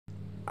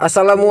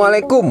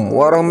Assalamualaikum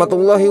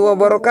warahmatullahi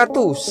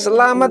wabarakatuh.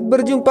 Selamat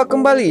berjumpa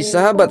kembali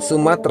sahabat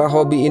Sumatra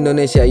Hobi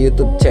Indonesia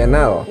YouTube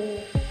channel.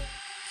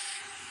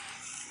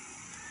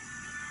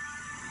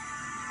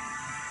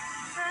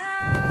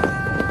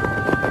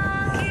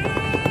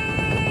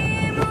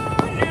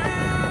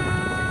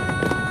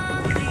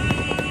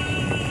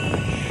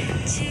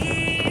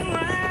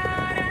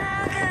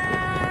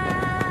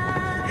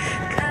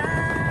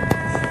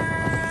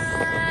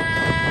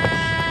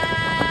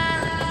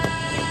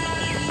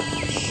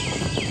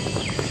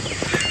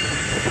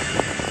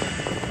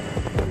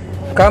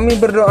 Kami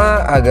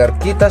berdoa agar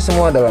kita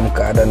semua dalam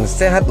keadaan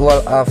sehat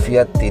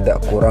walafiat,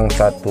 tidak kurang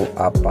satu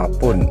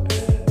apapun.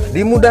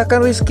 Dimudahkan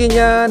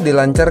rizkinya,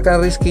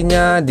 dilancarkan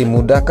rizkinya,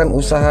 dimudahkan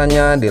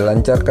usahanya,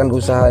 dilancarkan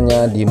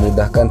usahanya,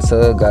 dimudahkan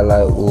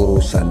segala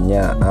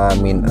urusannya.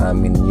 Amin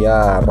amin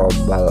ya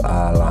robbal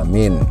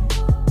alamin.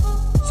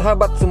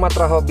 Sahabat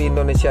Sumatra Hobi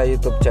Indonesia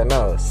YouTube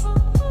channel,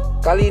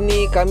 kali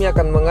ini kami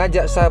akan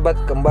mengajak sahabat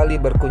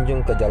kembali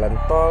berkunjung ke Jalan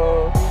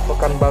Tol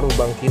Pekanbaru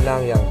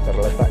Bangkinang yang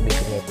terletak di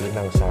Sungai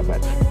Pinang,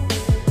 sahabat.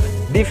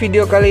 Di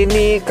video kali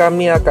ini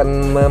kami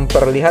akan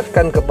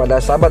memperlihatkan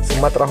kepada sahabat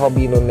Sumatra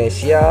Hobi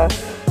Indonesia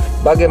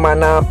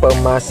bagaimana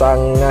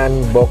pemasangan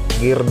box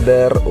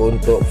girder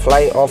untuk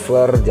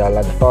flyover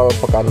Jalan Tol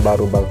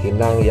Pekanbaru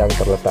Bangkinang yang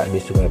terletak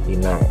di Sungai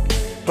Pinang.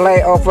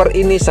 Flyover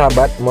ini,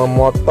 sahabat,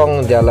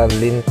 memotong jalan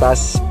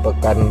lintas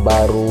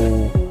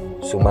Pekanbaru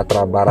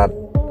Sumatera Barat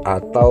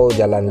atau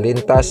jalan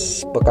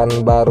lintas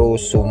Pekanbaru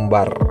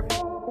Sumbar.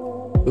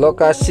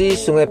 Lokasi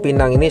Sungai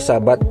Pinang ini,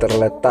 sahabat,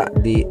 terletak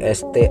di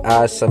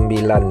STA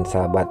 9,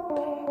 sahabat.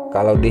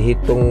 Kalau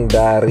dihitung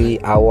dari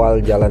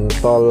awal jalan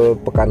tol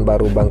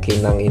Pekanbaru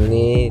Bangkinang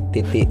ini,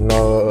 titik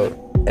 0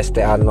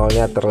 STA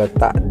 0-nya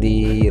terletak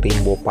di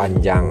Rimbo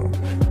Panjang.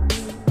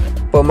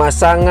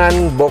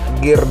 Pemasangan box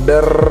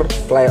girder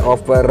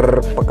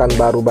flyover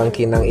Pekanbaru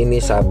Bangkinang ini,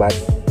 sahabat,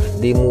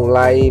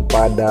 dimulai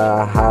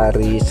pada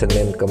hari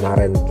Senin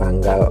kemarin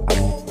tanggal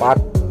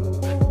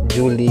 4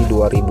 Juli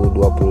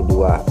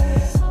 2022,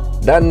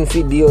 dan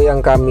video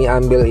yang kami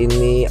ambil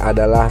ini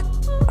adalah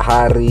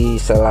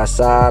hari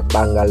Selasa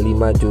tanggal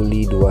 5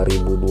 Juli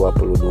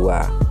 2022.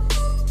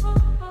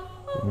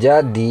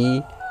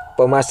 Jadi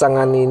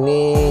pemasangan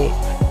ini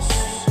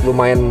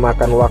lumayan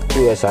memakan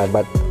waktu ya,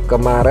 sahabat.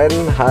 Kemarin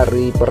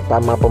hari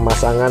pertama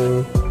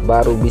pemasangan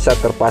baru bisa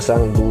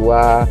terpasang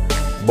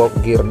 2 box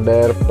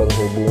girder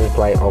penghubung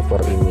flyover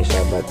ini,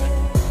 sahabat.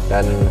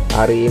 Dan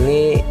hari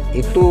ini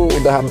itu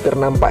udah hampir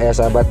nampak ya,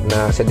 sahabat.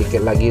 Nah,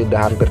 sedikit lagi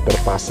udah hampir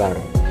terpasang.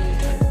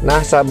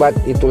 Nah, sahabat,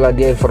 itulah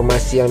dia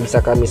informasi yang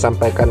bisa kami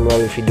sampaikan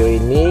melalui video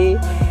ini.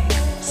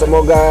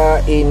 Semoga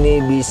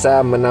ini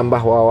bisa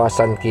menambah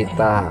wawasan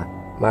kita.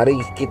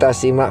 Mari kita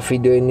simak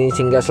video ini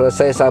hingga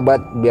selesai, sahabat,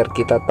 biar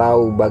kita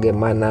tahu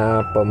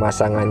bagaimana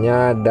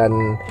pemasangannya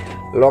dan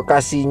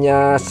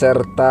lokasinya,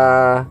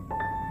 serta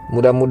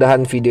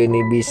mudah-mudahan video ini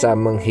bisa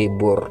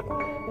menghibur.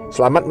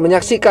 Selamat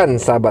menyaksikan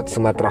sahabat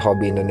Sumatra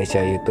Hobi Indonesia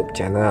YouTube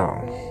channel.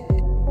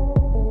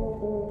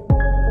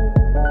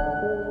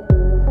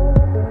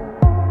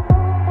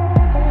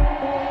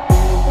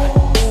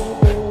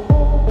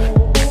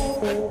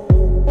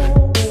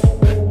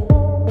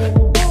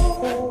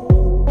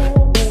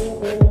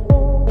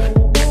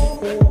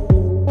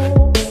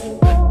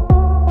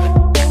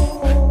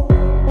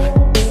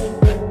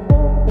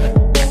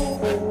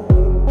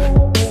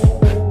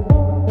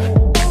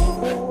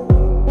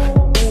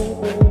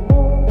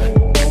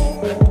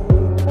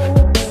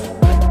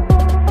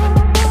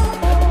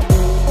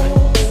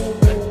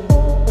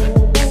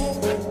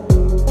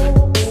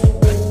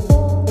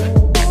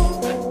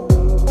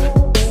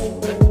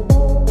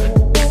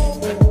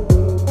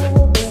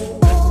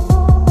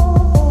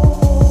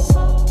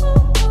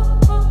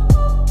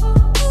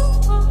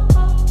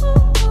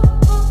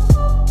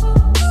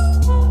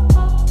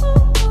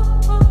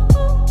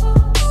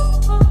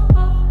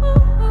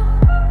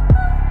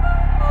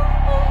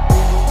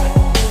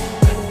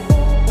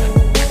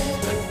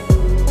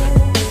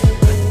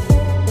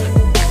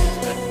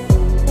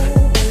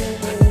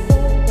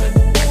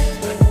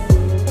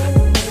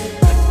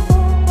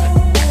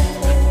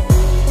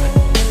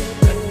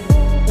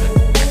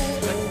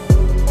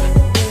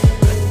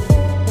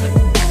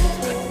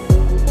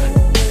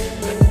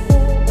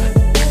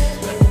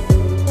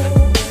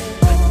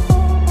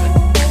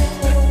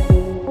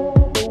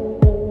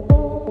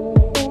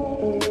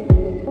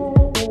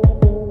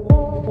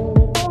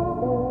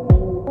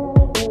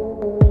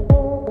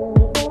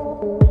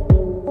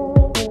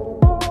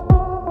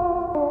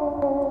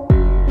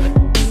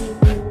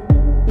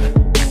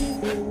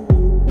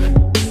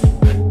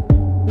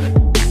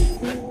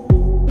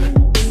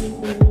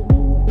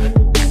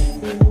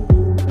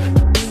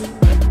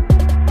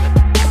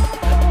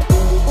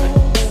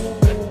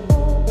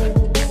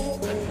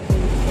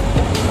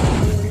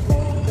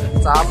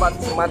 Sahabat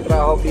Sumatra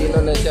Hobi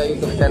Indonesia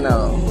YouTube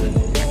channel,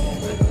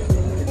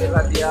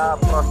 inilah dia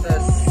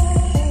proses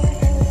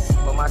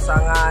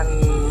pemasangan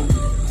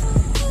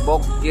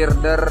box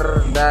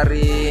girder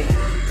dari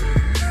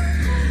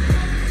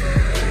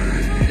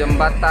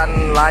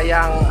jembatan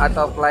layang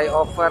atau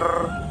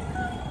flyover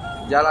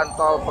Jalan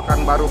Tol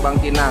Pekanbaru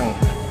Bangkinang.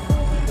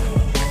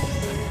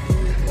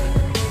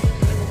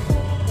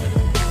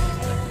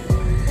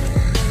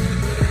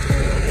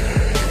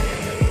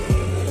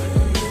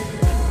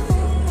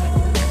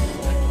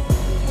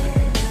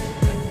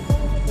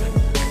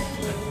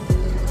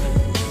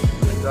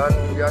 Dan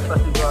di atas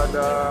juga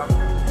ada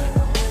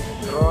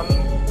drone.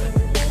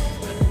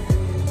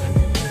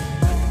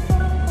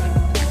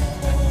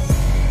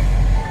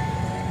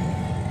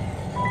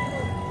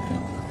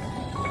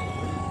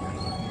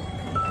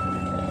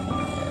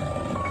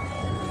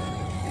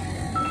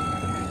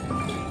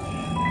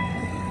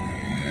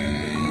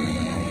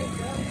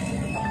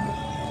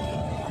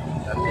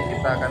 Nanti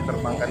kita akan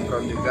terbangkan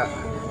drone juga.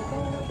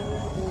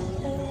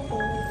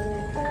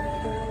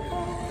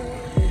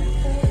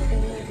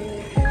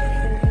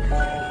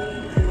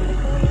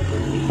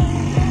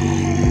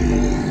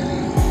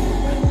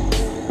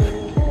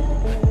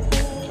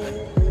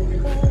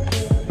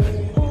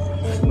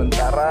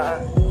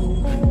 Sementara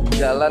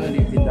jalan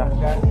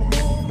dipindahkan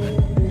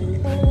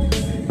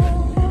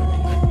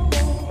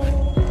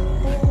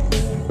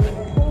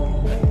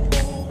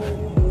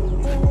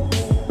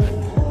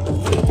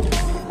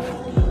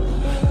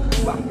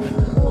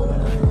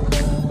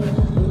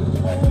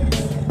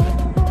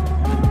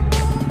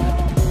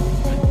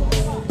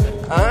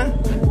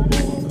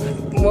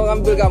mau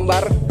ngambil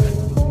gambar.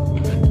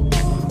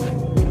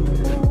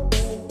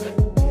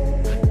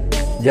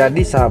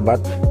 Jadi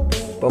sahabat,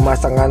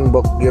 pemasangan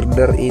box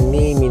girder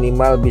ini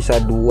minimal bisa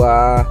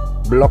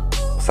 2 blok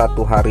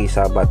satu hari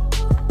sahabat.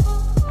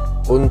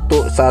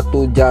 Untuk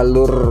satu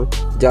jalur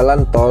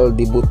jalan tol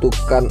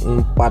dibutuhkan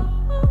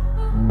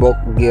 4 box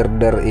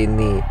girder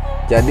ini.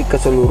 Jadi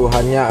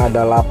keseluruhannya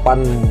ada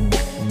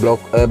 8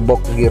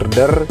 box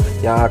girder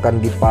yang akan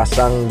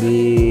dipasang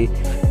di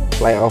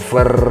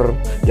flyover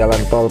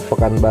Jalan Tol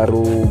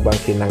Pekanbaru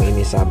Bangkinang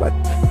ini sahabat.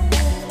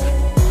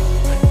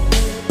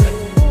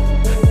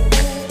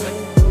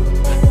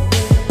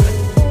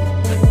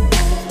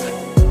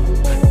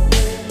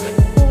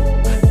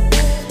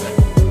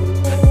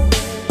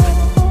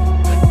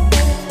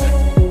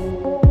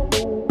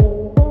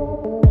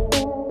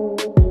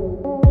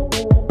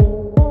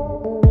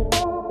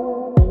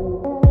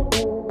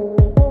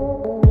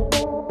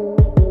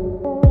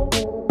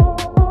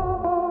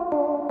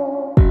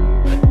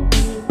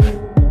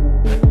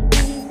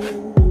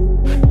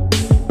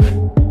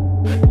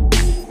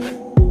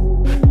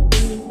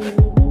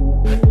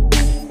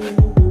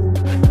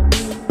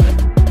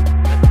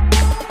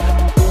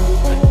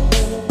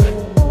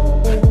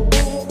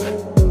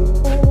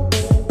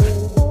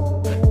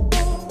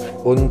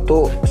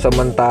 Untuk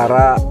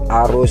sementara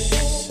arus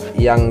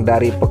yang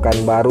dari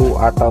Pekanbaru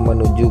atau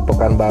menuju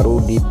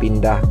Pekanbaru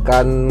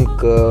dipindahkan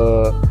ke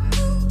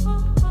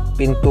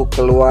pintu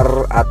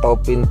keluar atau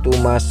pintu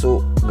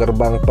masuk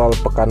gerbang tol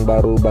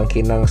Pekanbaru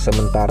Bangkinang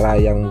sementara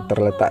yang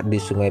terletak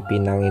di Sungai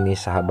Pinang ini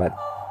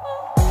sahabat.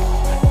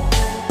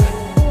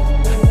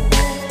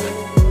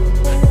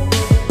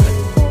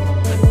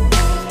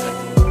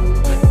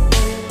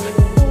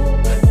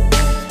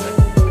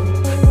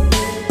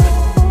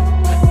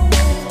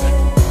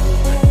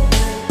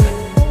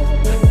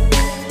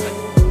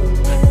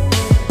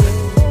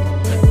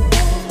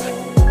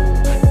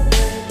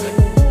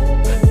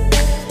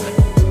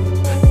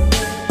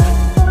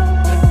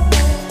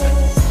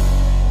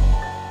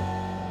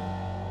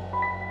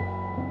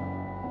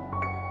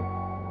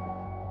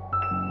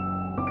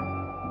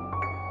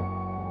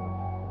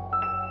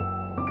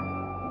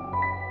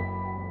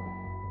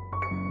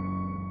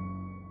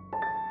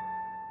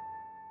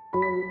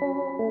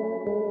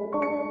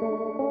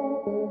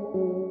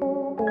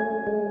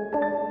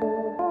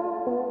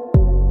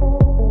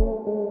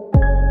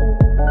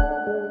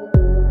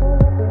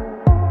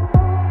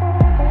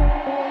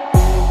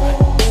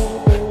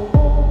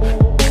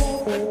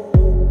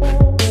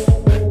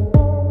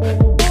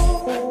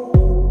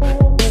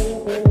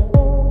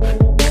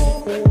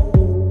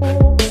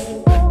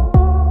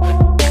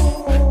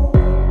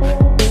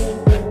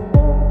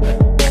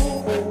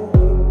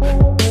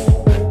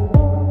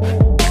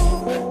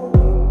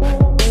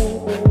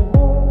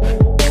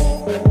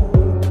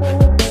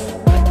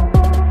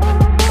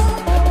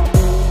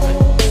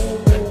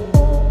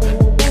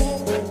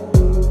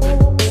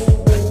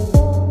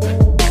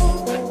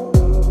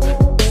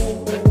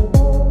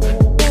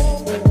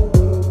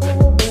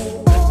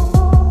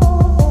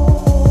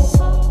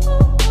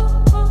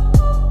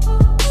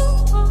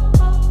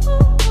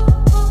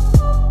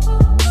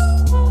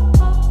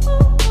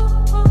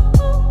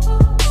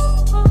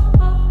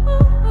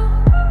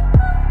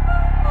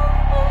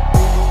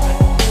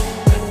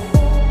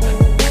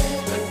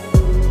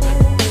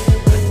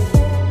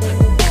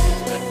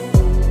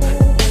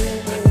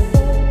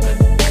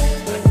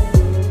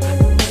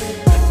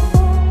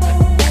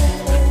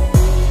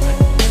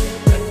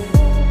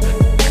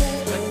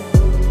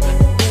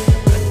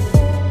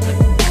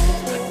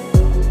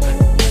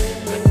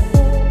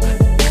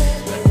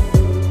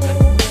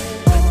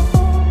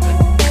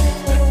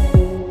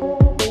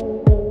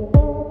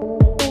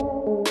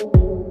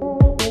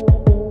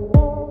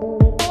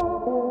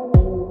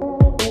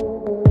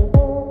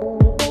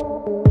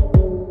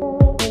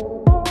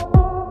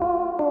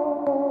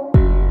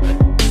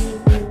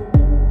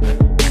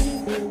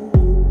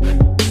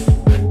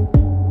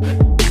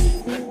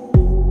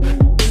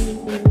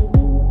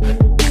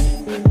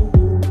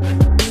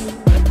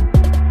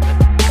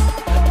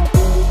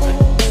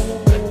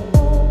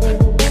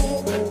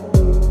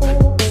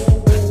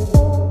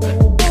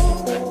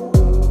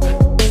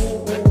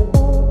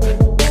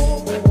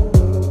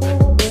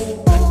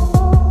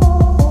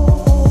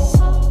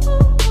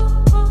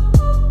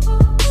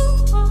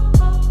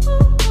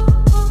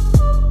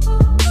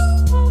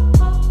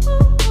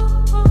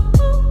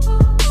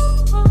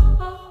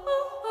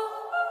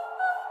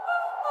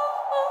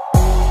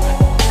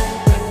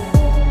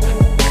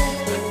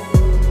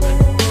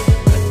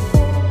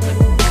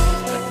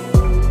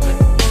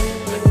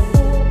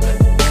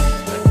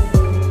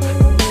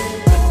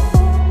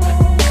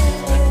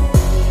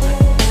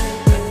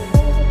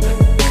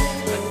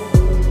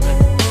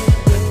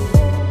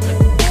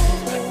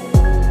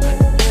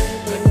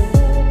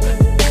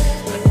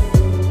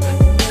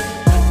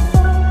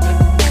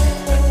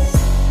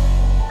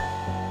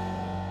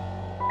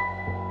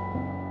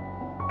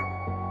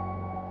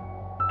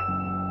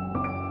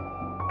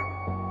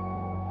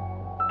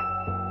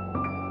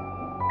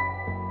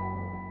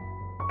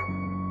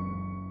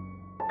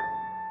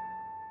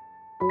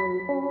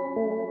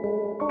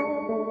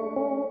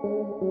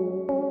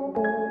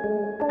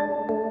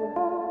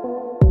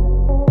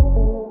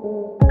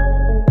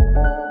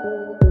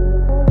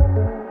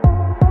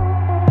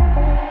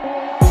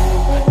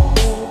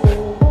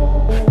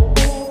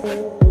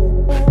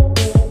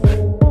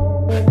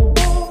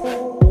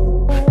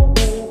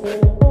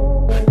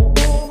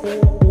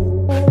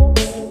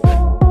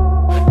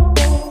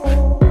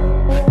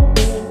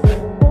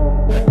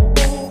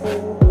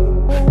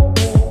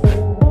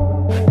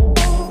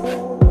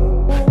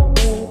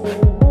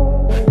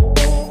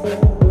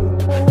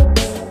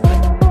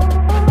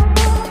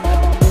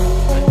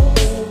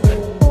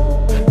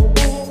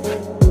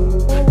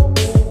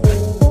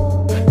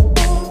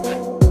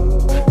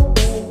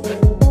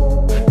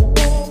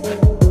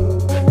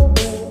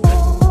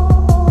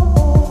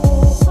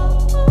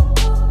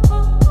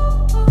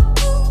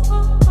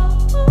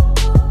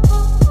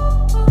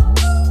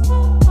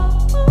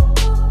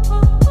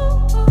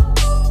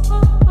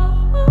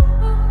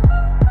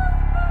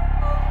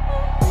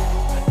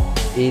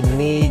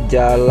 Ini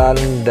jalan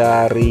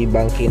dari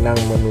Bangkinang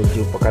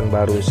menuju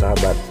Pekanbaru,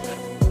 sahabat.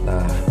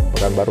 Nah,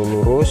 Pekanbaru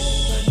lurus,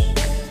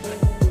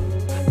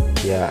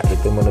 ya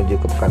itu menuju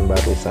ke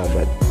Pekanbaru,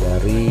 sahabat.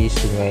 Dari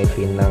Sungai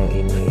Pinang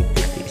ini,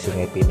 titik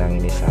Sungai Pinang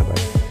ini,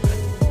 sahabat.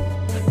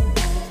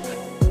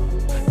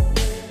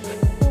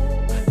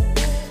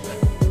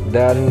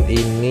 Dan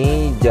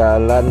ini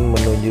jalan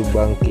menuju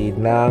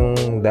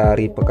Bangkinang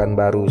dari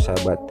Pekanbaru,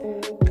 sahabat.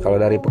 Kalau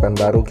dari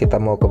Pekanbaru kita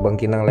mau ke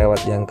Bangkinang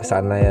lewat yang ke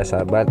sana ya,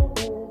 sahabat.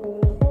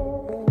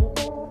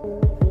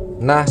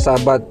 Nah,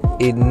 sahabat,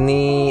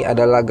 ini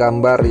adalah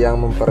gambar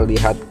yang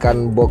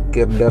memperlihatkan box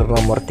girder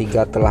nomor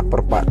 3 telah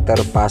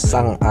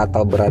terpasang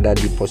atau berada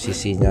di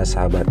posisinya,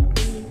 sahabat.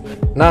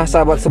 Nah,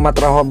 sahabat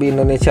Sumatra Hobi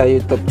Indonesia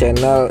YouTube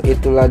channel,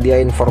 itulah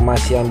dia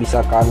informasi yang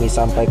bisa kami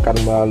sampaikan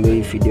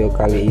melalui video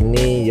kali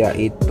ini,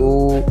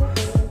 yaitu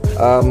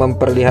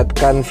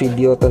memperlihatkan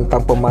video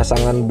tentang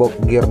pemasangan box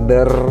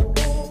girder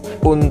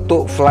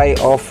untuk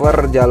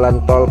flyover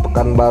Jalan Tol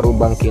Pekanbaru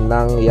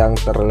Bangkinang yang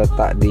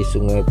terletak di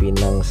Sungai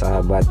Pinang,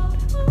 sahabat.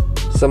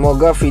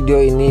 Semoga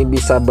video ini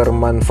bisa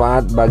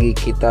bermanfaat bagi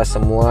kita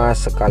semua,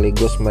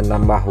 sekaligus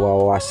menambah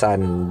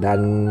wawasan,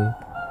 dan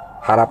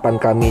harapan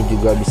kami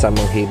juga bisa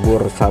menghibur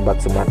sahabat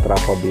Sumatra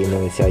Hobi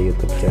Indonesia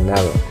YouTube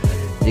channel.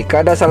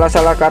 Jika ada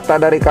salah-salah kata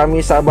dari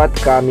kami, sahabat,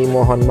 kami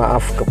mohon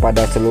maaf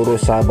kepada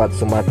seluruh sahabat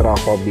Sumatra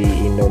Hobi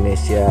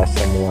Indonesia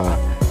semua.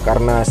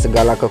 Karena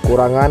segala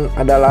kekurangan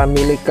adalah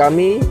milik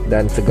kami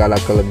dan segala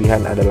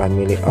kelebihan adalah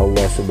milik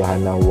Allah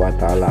Subhanahu wa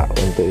Ta'ala.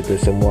 Untuk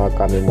itu semua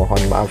kami mohon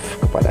maaf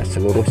kepada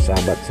seluruh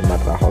sahabat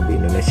Sumatra Hobi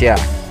Indonesia.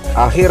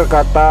 Akhir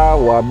kata,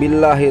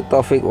 wabillahi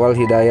taufik wal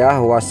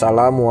hidayah.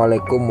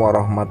 Wassalamualaikum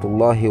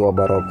warahmatullahi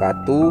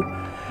wabarakatuh.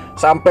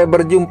 Sampai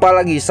berjumpa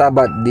lagi,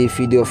 sahabat, di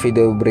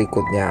video-video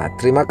berikutnya.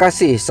 Terima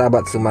kasih,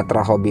 sahabat Sumatra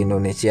Hobi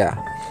Indonesia.